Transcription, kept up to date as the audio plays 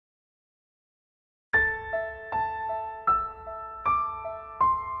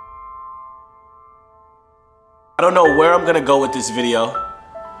I don't know where I'm gonna go with this video.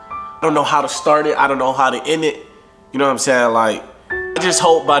 I don't know how to start it. I don't know how to end it. You know what I'm saying? Like, I just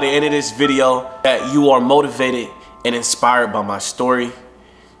hope by the end of this video that you are motivated and inspired by my story.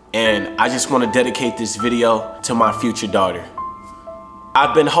 And I just want to dedicate this video to my future daughter.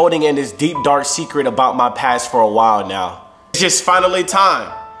 I've been holding in this deep, dark secret about my past for a while now. It's just finally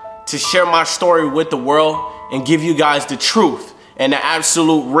time to share my story with the world and give you guys the truth and the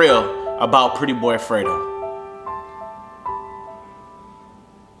absolute real about Prettyboyfredo.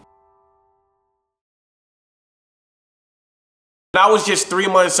 When I was just 3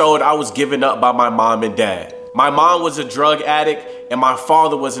 months old, I was given up by my mom and dad. My mom was a drug addict and my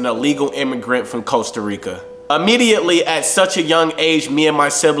father was an illegal immigrant from Costa Rica. Immediately at such a young age, me and my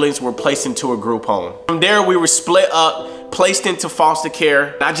siblings were placed into a group home. From there, we were split up, placed into foster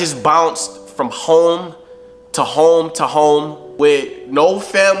care. I just bounced from home to home to home with no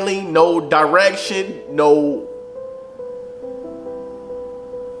family, no direction,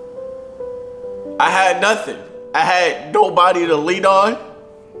 I had nothing. I had nobody to lean on.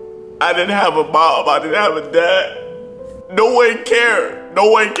 I didn't have a mom, I didn't have a dad. No one cared.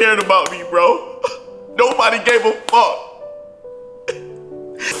 No one cared about me, bro. Nobody gave a fuck.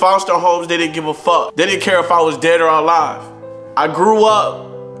 Foster homes, they didn't give a fuck. They didn't care if I was dead or alive. I grew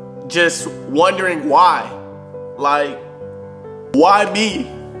up just wondering why. Like, why me?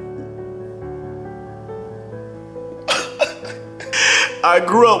 I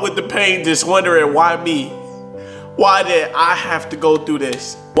grew up with the pain just wondering why me? Why did I have to go through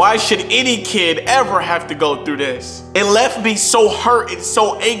this? Why should any kid ever have to go through this? It left me so hurt and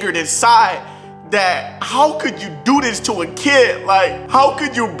so angered inside that how could you do this to a kid? Like, how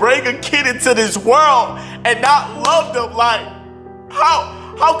could you bring a kid into this world and not love them? Like,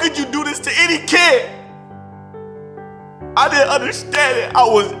 how could you do this to any kid? I didn't understand it. I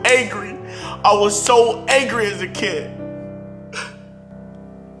was angry. I was so angry as a kid.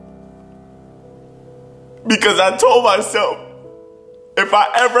 Because I told myself, if I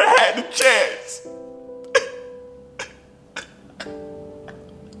ever had the chance,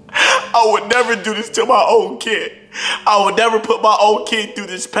 I would never do this to my own kid. I would never put my own kid through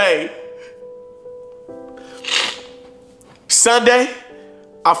this pain. Sunday,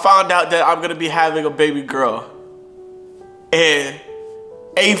 I found out that I'm gonna be having a baby girl. And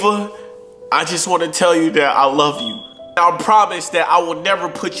Ava, I just wanna tell you that I love you. I promise that I will never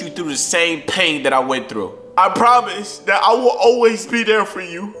put you through the same pain that I went through. I promise that I will always be there for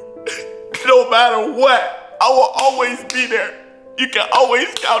you. No matter what, I will always be there. You can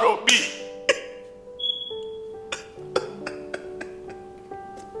always count on me.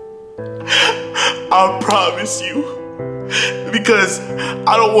 I promise you. Because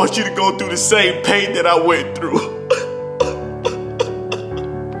I don't want you to go through the same pain that I went through.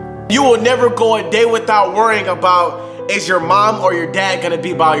 You will never go a day without worrying about, is your mom or your dad gonna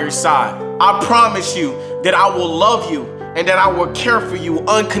be by your side? I promise you that I will love you and that I will care for you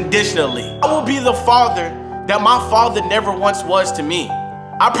unconditionally. I will be the father that my father never once was to me.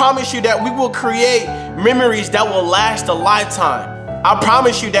 I promise you that we will create memories that will last a lifetime. I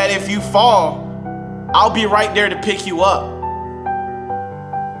promise you that if you fall, I'll be right there to pick you up.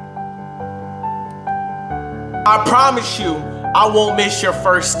 I promise you, I won't miss your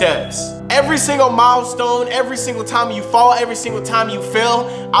first steps. Every single milestone, every single time you fall, every single time you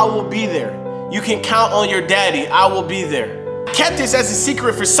fail, I will be there. You can count on your daddy, I will be there. I kept this as a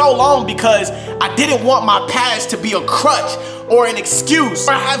secret for so long because I didn't want my past to be a crutch or an excuse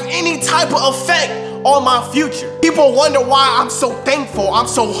or have any type of effect on my future. People wonder why I'm so thankful, I'm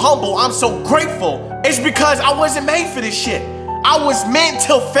so humble, I'm so grateful. It's because I wasn't made for this shit. I was meant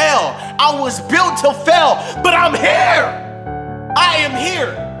to fail. I was built to fail, but I'm here. I am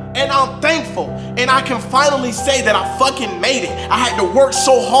here and I'm thankful and I can finally say that I fucking made it. I had to work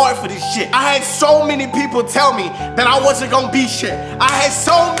so hard for this shit. I had so many people tell me that I wasn't gonna be shit. I had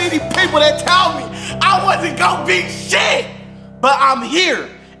so many people that tell me I wasn't gonna be shit. But I'm here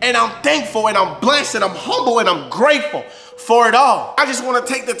and I'm thankful and I'm blessed and I'm humble and I'm grateful for it all. I just want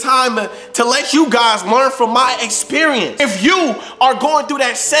to take the time to let you guys learn from my experience. If you are going through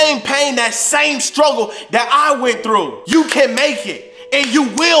that same pain, that same struggle that I went through, you can make it. And you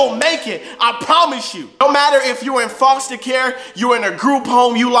will make it, I promise you. No matter if you're in foster care, you're in a group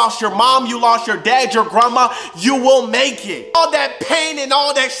home, you lost your mom, you lost your dad, your grandma, you will make it. All that pain and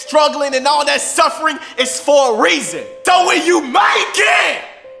all that struggling and all that suffering is for a reason. So when you make it,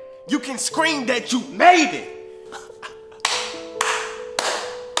 you can scream that you made it.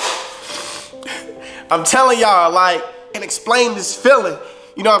 I'm telling y'all, like, I can explain this feeling.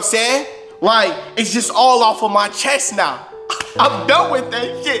 You know what I'm saying? Like, it's just all off of my chest now. I'm done with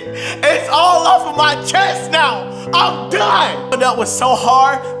that shit. It's all off of my chest now. I'm done. That was so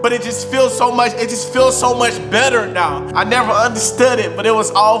hard, but it just feels so much better now. I never understood it, but it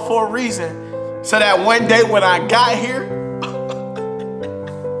was all for a reason. So that one day when I got here,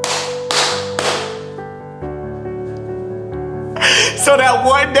 so that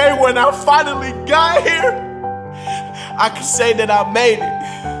one day when I finally got here, I could say that I made it.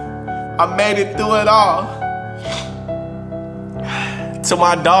 I made it through it all. To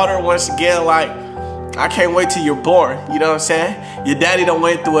my daughter, once again, like, I can't wait till you're born. You know what I'm saying? Your daddy done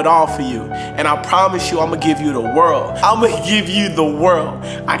went through it all for you. And I promise you, I'm gonna give you the world. I'm gonna give you the world.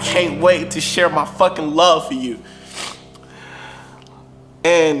 I can't wait to share my fucking love for you.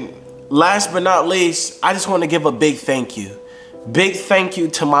 And last but not least, I just want to give a big thank you. Big thank you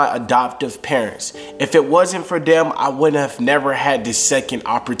to my adoptive parents. If it wasn't for them, I would have never had this second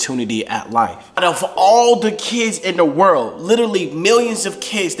opportunity at life. Out of all the kids in the world, literally millions of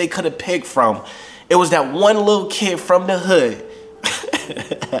kids they could have picked from, it was that one little kid from the hood.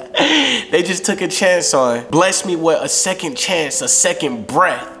 They just took a chance on. Blessed me with a second chance, a second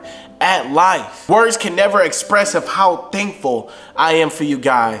breath at life. Words can never express of how thankful I am for you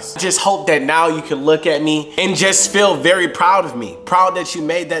guys. I just hope that now you can look at me and just feel very proud of me. Proud that you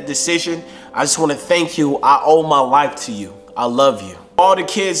made that decision. I just want to thank you. I owe my life to you. I love you. All the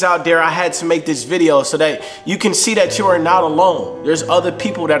kids out there, I had to make this video so that you can see that you are not alone. There's other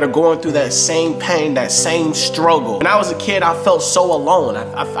people that are going through that same pain, that same struggle. When I was a kid, I felt so alone.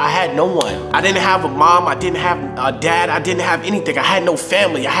 I had no one. I didn't have a mom. I didn't have a dad. I didn't have anything. I had no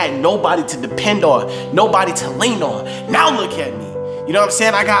family. I had nobody to depend on, nobody to lean on. Now look at me. You know what I'm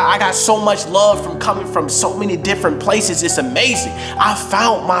saying? I got so much love from coming from so many different places. It's amazing. I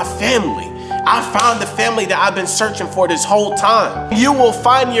found my family. I found the family that I've been searching for this whole time. You will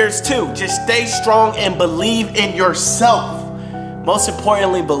find yours too. Just stay strong and believe in yourself. Most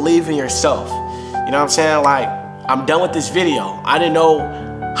importantly, believe in yourself. You know what I'm saying? Like, I'm done with this video. I didn't know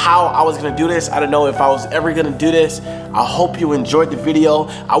how I was gonna do this. I didn't know if I was ever gonna do this. I hope you enjoyed the video.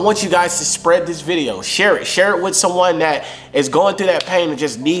 I want you guys to spread this video. Share it with someone that is going through that pain and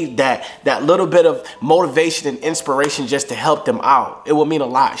just need that little bit of motivation and inspiration just to help them out. It will mean a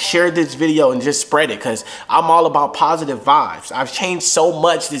lot. Share this video and just spread it, because I'm all about positive vibes. I've changed so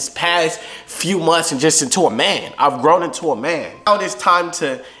much this past few months and just into a man. I've grown into a man. Now it's time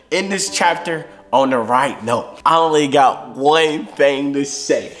to end this chapter on the right note. I only got one thing to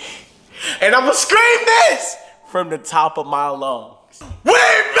say, and I'm gonna scream this from the top of my lungs. We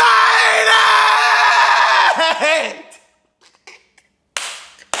made it!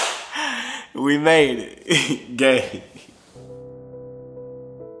 We made it. Gang.